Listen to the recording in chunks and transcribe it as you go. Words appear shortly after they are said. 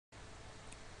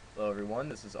Hello everyone,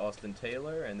 this is Austin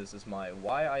Taylor, and this is my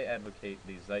Why I Advocate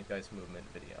the Zeitgeist Movement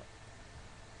video.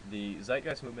 The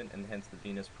Zeitgeist Movement and hence the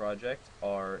Venus Project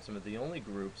are some of the only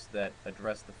groups that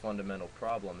address the fundamental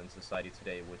problem in society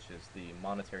today, which is the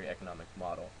monetary economic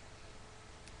model.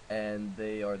 And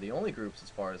they are the only groups,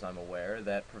 as far as I'm aware,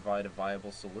 that provide a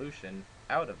viable solution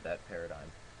out of that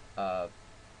paradigm,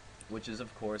 which is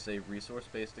of course a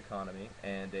resource-based economy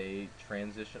and a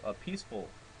peaceful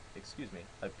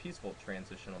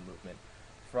transitional movement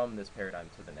from this paradigm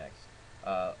to the next.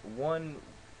 One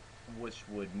which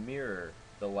would mirror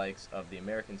the likes of the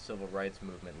American Civil Rights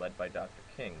Movement led by Dr.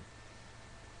 King.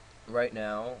 Right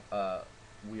now,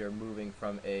 we are moving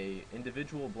from a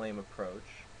individual blame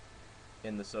approach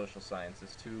in the social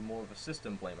sciences to more of a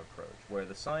system blame approach, where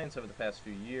the science over the past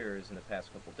few years and the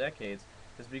past couple decades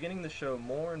is beginning to show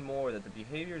more and more that the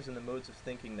behaviors and the modes of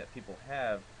thinking that people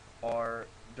have are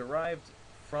derived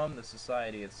from the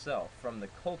society itself, from the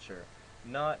culture,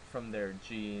 not from their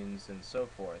genes and so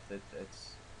forth.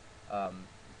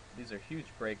 These are huge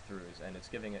breakthroughs, and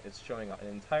it's showing an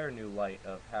entire new light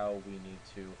of how we need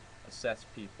to assess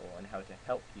people and how to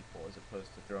help people as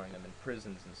opposed to throwing them in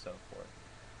prisons and so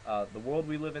forth. The world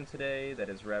we live in today that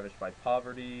is ravaged by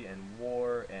poverty and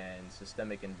war and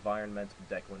systemic environmental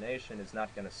declination is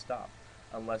not going to stop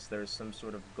unless there's some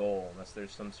sort of goal, unless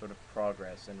there's some sort of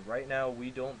progress, and right now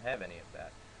we don't have any of that,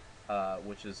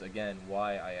 which is again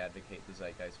why I advocate the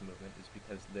Zeitgeist Movement, is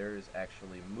because there is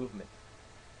actually movement.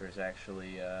 There's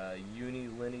actually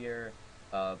unilinear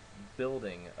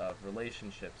building of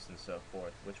relationships and so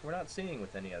forth, which we're not seeing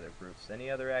with any other groups. Any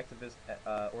other activist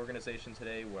organization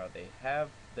today, where they have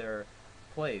their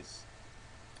place,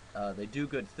 they do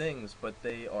good things, but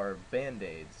they are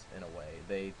band-aids in a way.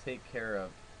 They take care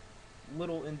of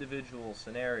little individual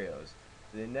scenarios.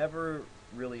 They never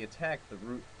really attack the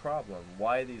root problem,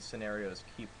 why these scenarios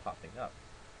keep popping up.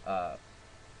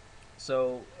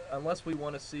 So unless we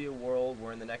want to see a world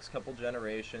where in the next couple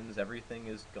generations everything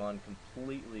is gone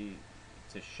completely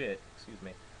to shit,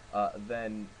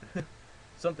 then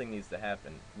something needs to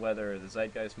happen. Whether the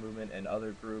Zeitgeist Movement and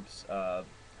other groups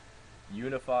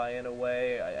unify in a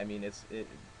way,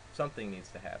 something needs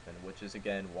to happen, which is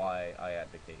again why I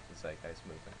advocate the Zeitgeist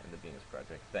Movement and the Venus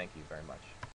Project. Thank you very much.